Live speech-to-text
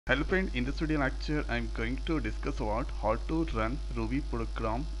Hello friend, in this video lecture I am going to discuss about how to run Ruby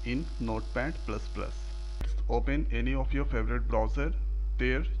program in Notepad++. Open any of your favorite browser.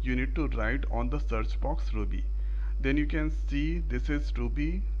 There you need to write on the search box Ruby. Then you can see this is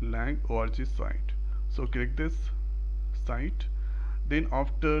Ruby lang.org site. So click this site. Then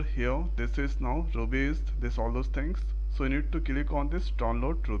after here this is now Ruby is this all those things. So you need to click on this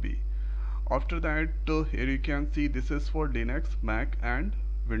download Ruby. After that here you can see this is for Linux, Mac and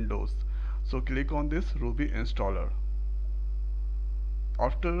Windows. So click on this Ruby installer.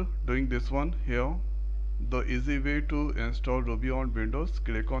 After doing this one here, the easy way to install Ruby on Windows,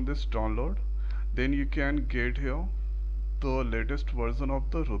 click on this download. Then you can get here the latest version of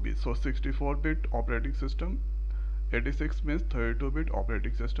the Ruby. So 64-bit operating system, 86 means 32-bit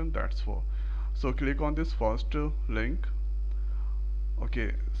operating system, that's for. So click on this first link.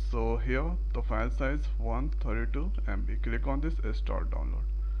 Okay, so here the file size 132 MB. Click on this start download.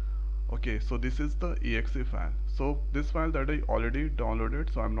 Okay, so this is the exe file. So this file that I already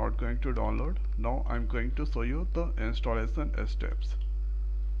downloaded, so I'm not going to download. Now I'm going to show you the installation steps.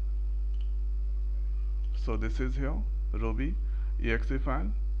 So this is here Ruby exe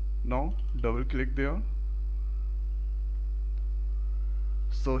file. Now double click there.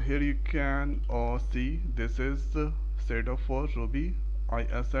 So here you can see this is setup for Ruby. I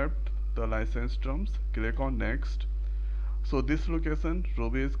accept the license terms. Click on next. So this location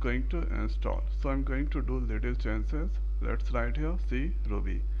Ruby is going to install. So I'm going to do little changes. Let's write here C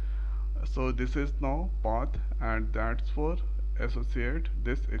Ruby. So this is now path and that's for associate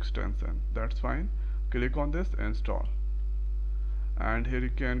this extension. That's fine. Click on this install. And here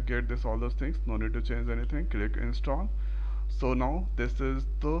you can get this all those things. No need to change anything. Click install. So now this is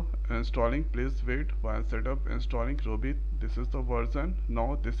the installing. Please wait while setup installing Ruby. This is the version.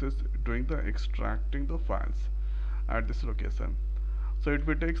 Now this is doing the extracting the files at this location. So it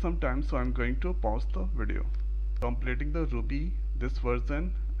will take some time, so I'm going to pause the video. Completing the Ruby this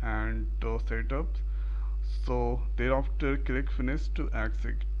version and setup. So thereafter click finish to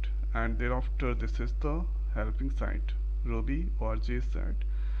exit, and thereafter this is the helping site Ruby org site.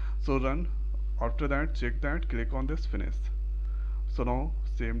 So run. After that check that, click on this finish. So now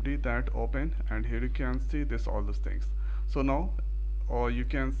CMD that open, and here you can see this all those things. So now you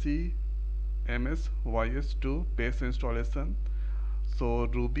can see MSYS2 base installation, so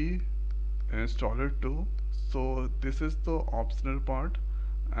Ruby installer 2. So this is the optional part,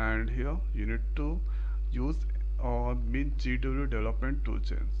 and here you need to use min GW development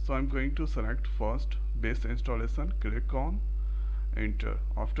toolchain. So I'm going to select first base installation, click on enter.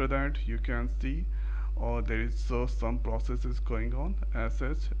 After that you can see there is some processes going on,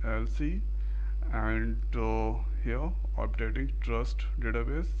 SHLC, and here updating trust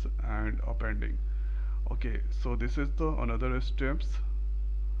database and appending. Okay, so this is the another steps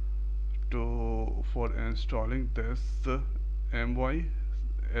for installing this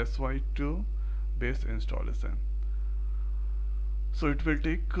MYSY2 base installation. So it will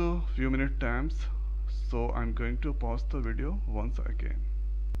take a few minute times, so I'm going to pause the video once again.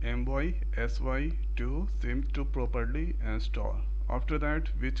 MYSY2 seems to properly install. After that,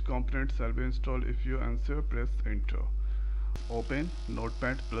 which component shall be installed? If you answer, press enter. Open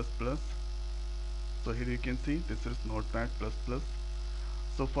Notepad++. So here you can see this is Notepad++.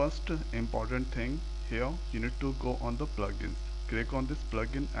 So first important thing here, you need to go on the plugins. Click on this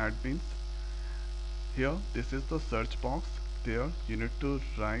plugin admins. Here this is the search box. There you need to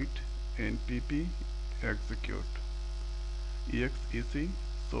write npp execute exec.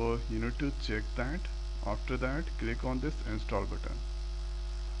 So you need to check that. After that click on this install button.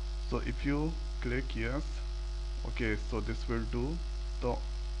 So if you click yes, okay, so this will do the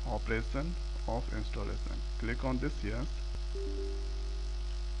operation of installation. Click on this yes.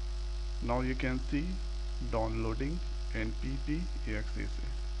 Now you can see downloading npp exec.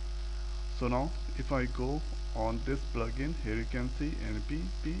 So now if I go on this plugin, here you can see npp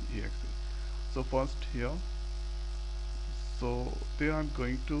exec. So first here, so there I'm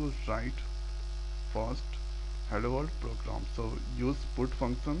going to write first hello world program. So use put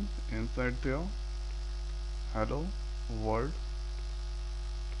function inside there, hello world.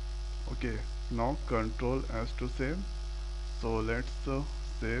 Okay, now control S to save. So let's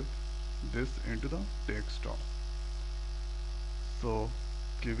save this into the desktop. So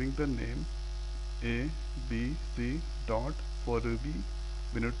giving the name ABC dot for Ruby,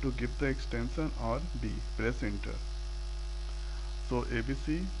 we need to give the extension RB. Press enter. So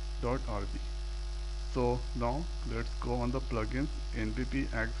abc.rb. So now let's go on the plugins npp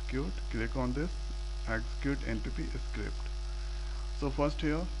execute. Click on this execute npp script. So first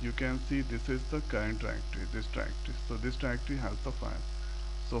here you can see this is the current directory, this directory. So this directory has the file.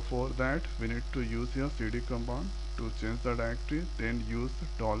 So for that we need to use here cd command to change the directory, then use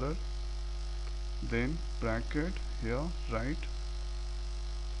dollar, then bracket here, right.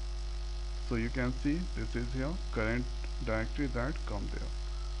 So you can see this is here current directory that come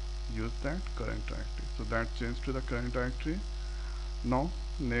there. Use that current directory. So that changed to the current directory. Now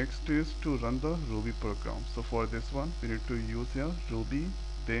next is to run the Ruby program. So for this one we need to use here Ruby,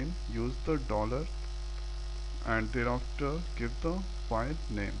 then use the dollar and thereafter give the file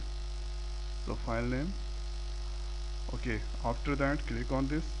name. So file name. Okay, after that click on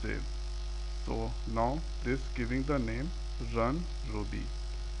this save. So now this giving the name run Ruby.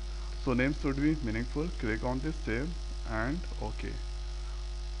 So name should be meaningful. Click on this save and okay.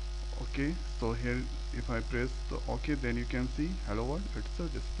 Okay, so here if I press the OK, then you can see hello world, it's a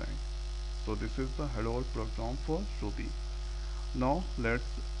display. So this is the hello world program for Ruby. Now let's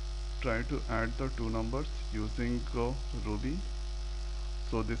try to add the two numbers using Ruby.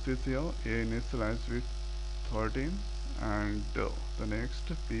 So this is here a initialized with 13 and the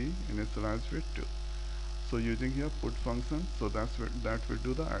next b initialized with 2. So using here put function, so that will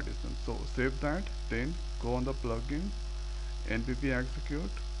do the addition. So save that, then go on the plugin, npp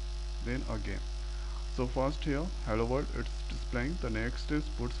execute, then again. So first here hello world it's displaying, the next is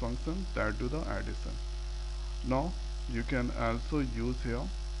puts function that do the addition. Now you can also use here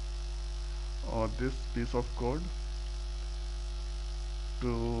this piece of code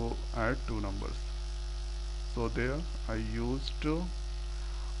to add two numbers. So there I used the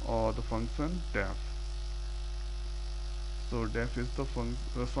function def. So def is the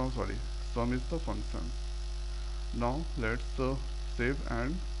sum is the function. Now let's save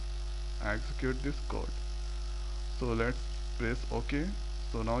and execute this code. So let's press OK.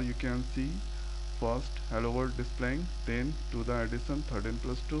 So now you can see first hello world displaying, then to the addition 13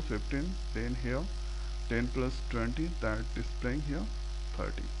 plus 2 15, then here 10 plus 20 that displaying here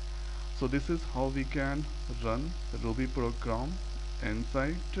 30. So this is how we can run Ruby program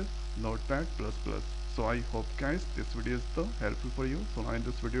inside Notepad++. So I hope guys this video is helpful for you. So now in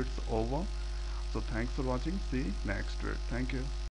this video it's over. So thanks for watching. See you next video. Thank you.